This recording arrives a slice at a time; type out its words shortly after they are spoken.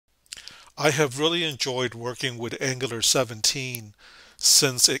I have really enjoyed working with Angular 17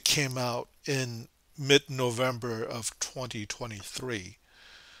 since it came out in mid-November of 2023.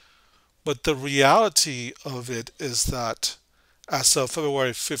 But the reality of it is that as of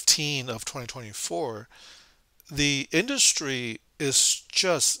February 15 of 2024, the industry is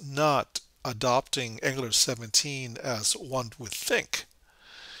just not adopting Angular 17 as one would think.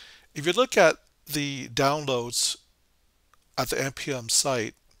 If you look at the downloads at the NPM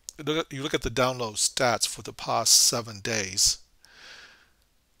site, you look at the download stats for the past 7 days.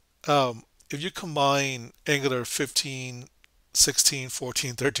 If you combine Angular 15, 16,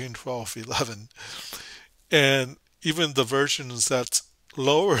 14, 13, 12, 11, and even the versions that's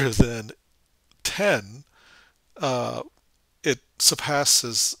lower than 10, uh, it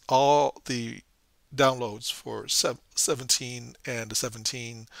surpasses all the downloads for 17 and the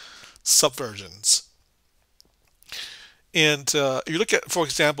 17 subversions. And you look at, for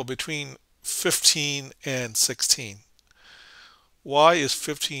example, between 15 and 16. Why is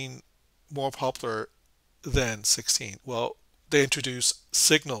 15 more popular than 16? Well, they introduce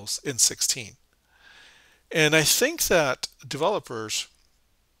signals in 16. And I think that developers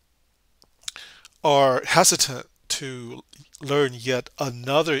are hesitant to learn yet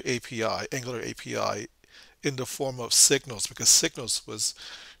another API, Angular API, in the form of signals because signals was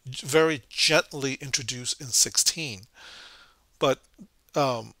very gently introduced in 16, but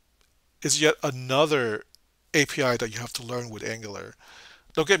um, is yet another API that you have to learn with Angular.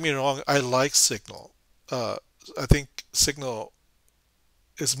 Don't get me wrong, I like Signal. Uh, I think Signal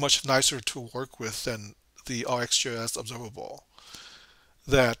is much nicer to work with than the RxJS observable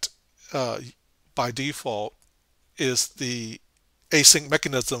that uh, by default is the async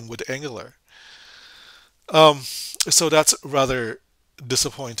mechanism with Angular. So that's rather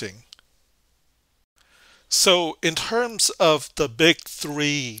disappointing. So in terms of the big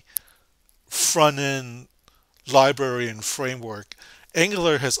three front-end library and framework,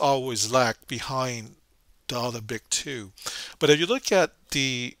 Angular has always lagged behind the other big two. But if you look at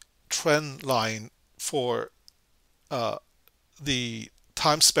the trend line for uh, the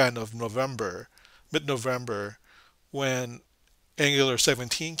time span of November, mid-November, when Angular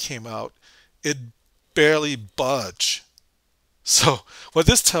 17 came out, it barely budged. So what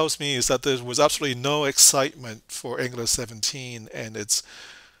this tells me is that there was absolutely no excitement for Angular 17 and its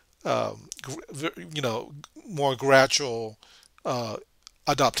you know, more gradual uh,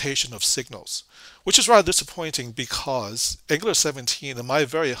 adaptation of signals, which is rather disappointing because Angular 17, in my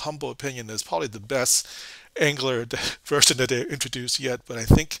very humble opinion, is probably the best Angular version that they introduced yet. But I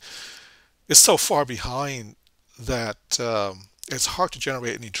think it's so far behind that it's hard to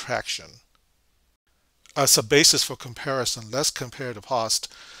generate any traction. As a basis for comparison, let's compare the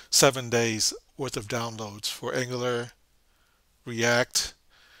past 7 days worth of downloads for Angular, React.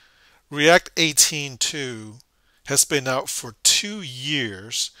 React 18.2 has been out for 2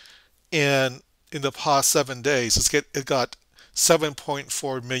 years, and in the past 7 days, it got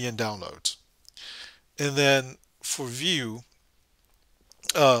 7.4 million downloads. And then for Vue,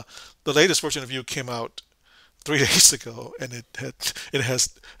 uh, the latest version of Vue came out 3 days ago, and it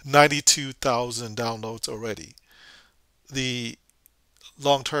has 92,000 downloads already. The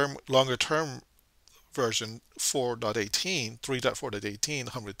longer term version 4.18, 3.4.18,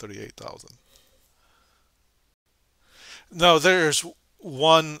 138,000. Now there's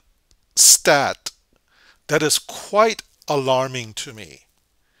one stat that is quite alarming to me,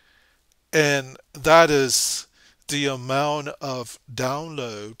 and that is the amount of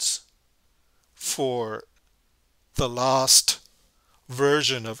downloads for the last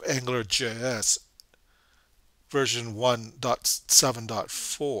version of AngularJS, version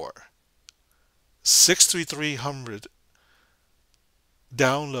 1.7.4. 6,300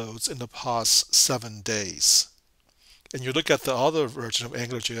 downloads in the past 7 days. And you look at the other version of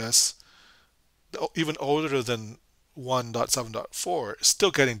AngularJS, even older than 1.7.4,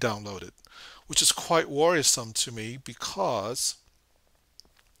 still getting downloaded, which is quite worrisome to me because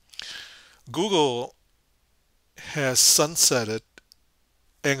Google has sunsetted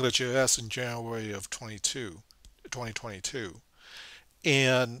AngularJS in January of 2022,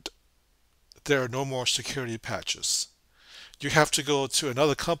 and there are no more security patches. You have to go to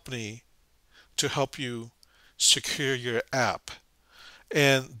another company to help you secure your app.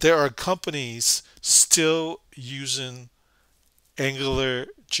 And there are companies still using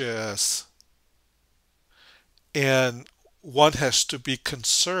AngularJS, and one has to be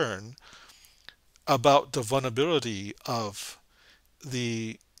concerned about the vulnerability of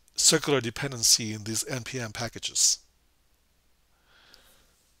the circular dependency in these NPM packages.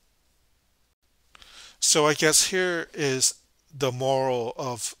 So I guess here is the moral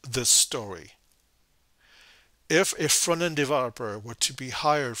of this story. If a front-end developer were to be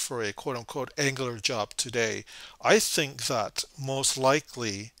hired for a quote-unquote Angular job today, I think that most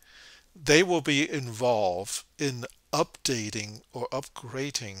likely they will be involved in updating or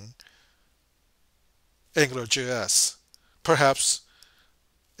upgrading AngularJS. Perhaps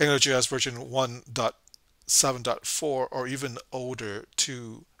AngularJS version 1.7.4 or even older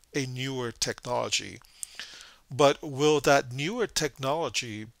to a newer technology. But will that newer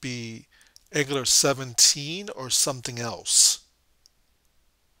technology be Angular 17 or something else?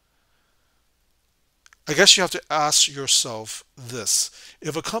 I guess you have to ask yourself this.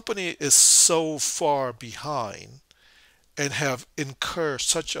 If a company is so far behind and have incurred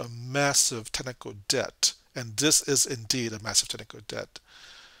such a massive technical debt, and this is indeed a massive technical debt,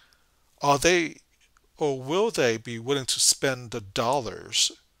 are they or will they be willing to spend the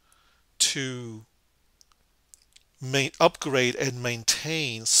dollars to upgrade and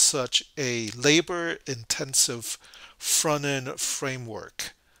maintain such a labor intensive front end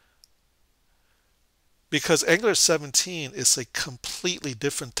framework? Because Angular 17 is a completely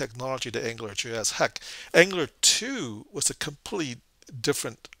different technology than AngularJS. Heck, Angular 2 was a completely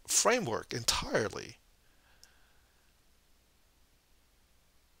different framework entirely.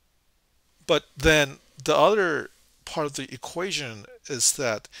 But then the other part of the equation is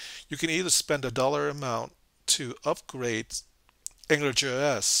that you can either spend a dollar amount to upgrade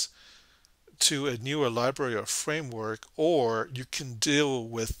AngularJS to a newer library or framework, or you can deal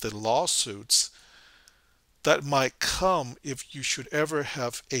with the lawsuits that might come if you should ever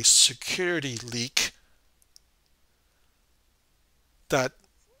have a security leak that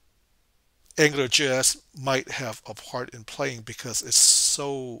AngularJS might have a part in playing because it's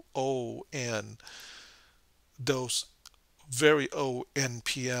so old and those very old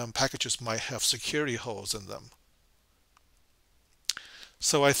NPM packages might have security holes in them.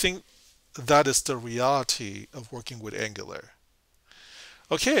 So I think that is the reality of working with Angular.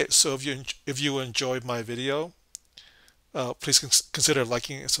 Okay, so if you enjoyed my video, please consider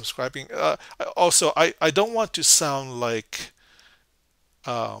liking and subscribing. Also, I don't want to sound like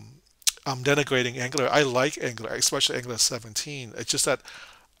um, I'm denigrating Angular. I like Angular, especially Angular 17. It's just that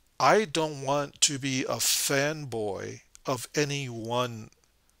I don't want to be a fanboy of any one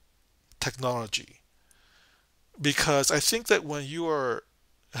technology because I think that when you are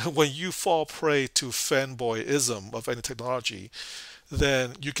when you fall prey to fanboyism of any technology,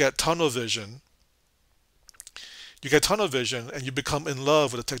 then you get tunnel vision and you become in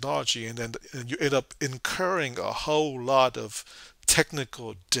love with the technology and you end up incurring a whole lot of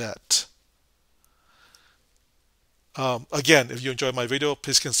technical debt. Again, if you enjoyed my video,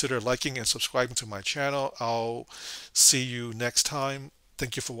 please consider liking and subscribing to my channel. I'll see you next time.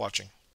 Thank you for watching.